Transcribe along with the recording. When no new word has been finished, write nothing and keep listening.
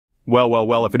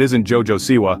Well, if it isn't JoJo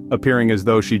Siwa, appearing as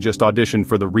though she just auditioned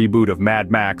for the reboot of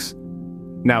Mad Max.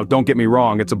 Now, don't get me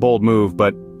wrong, it's a bold move,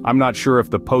 but I'm not sure if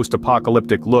the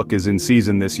post-apocalyptic look is in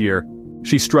season this year.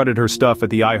 She strutted her stuff at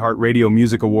the iHeartRadio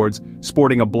Music Awards,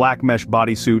 sporting a black mesh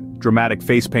bodysuit, dramatic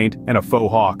face paint, and a faux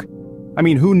hawk. I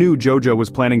mean, who knew JoJo was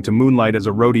planning to moonlight as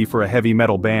a roadie for a heavy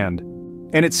metal band?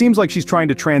 And it seems like she's trying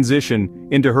to transition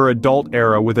into her adult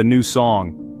era with a new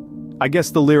song. I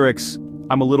guess the lyrics,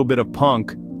 "I'm a little bit of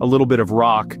punk, a little bit of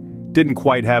rock," didn't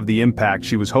quite have the impact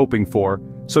she was hoping for,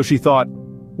 so she thought,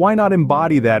 why not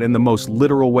embody that in the most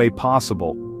literal way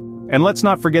possible? And let's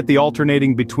not forget the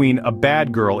alternating between a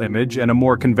bad girl image and a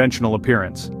more conventional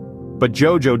appearance. But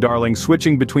JoJo, darling,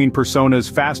 switching between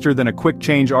personas faster than a quick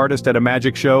change artist at a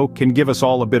magic show can give us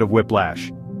all a bit of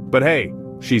whiplash. But hey,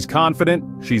 she's confident,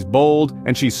 she's bold,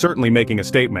 and she's certainly making a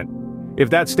statement.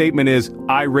 If that statement is,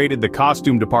 "I rated the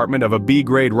costume department of a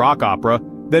B-grade rock opera,"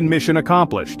 then mission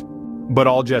accomplished. But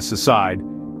all jests aside,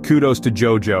 kudos to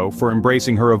JoJo for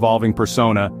embracing her evolving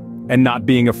persona and not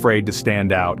being afraid to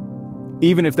stand out.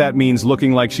 Even if that means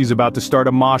looking like she's about to start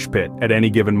a mosh pit at any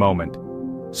given moment.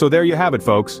 So there you have it,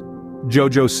 folks.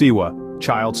 JoJo Siwa,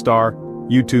 child star,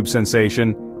 YouTube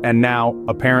sensation, and now,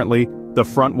 apparently, the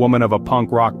front woman of a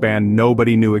punk rock band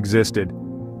nobody knew existed.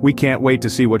 We can't wait to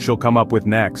see what she'll come up with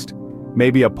next.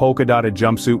 Maybe a polka-dotted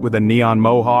jumpsuit with a neon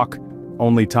mohawk?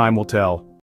 Only time will tell.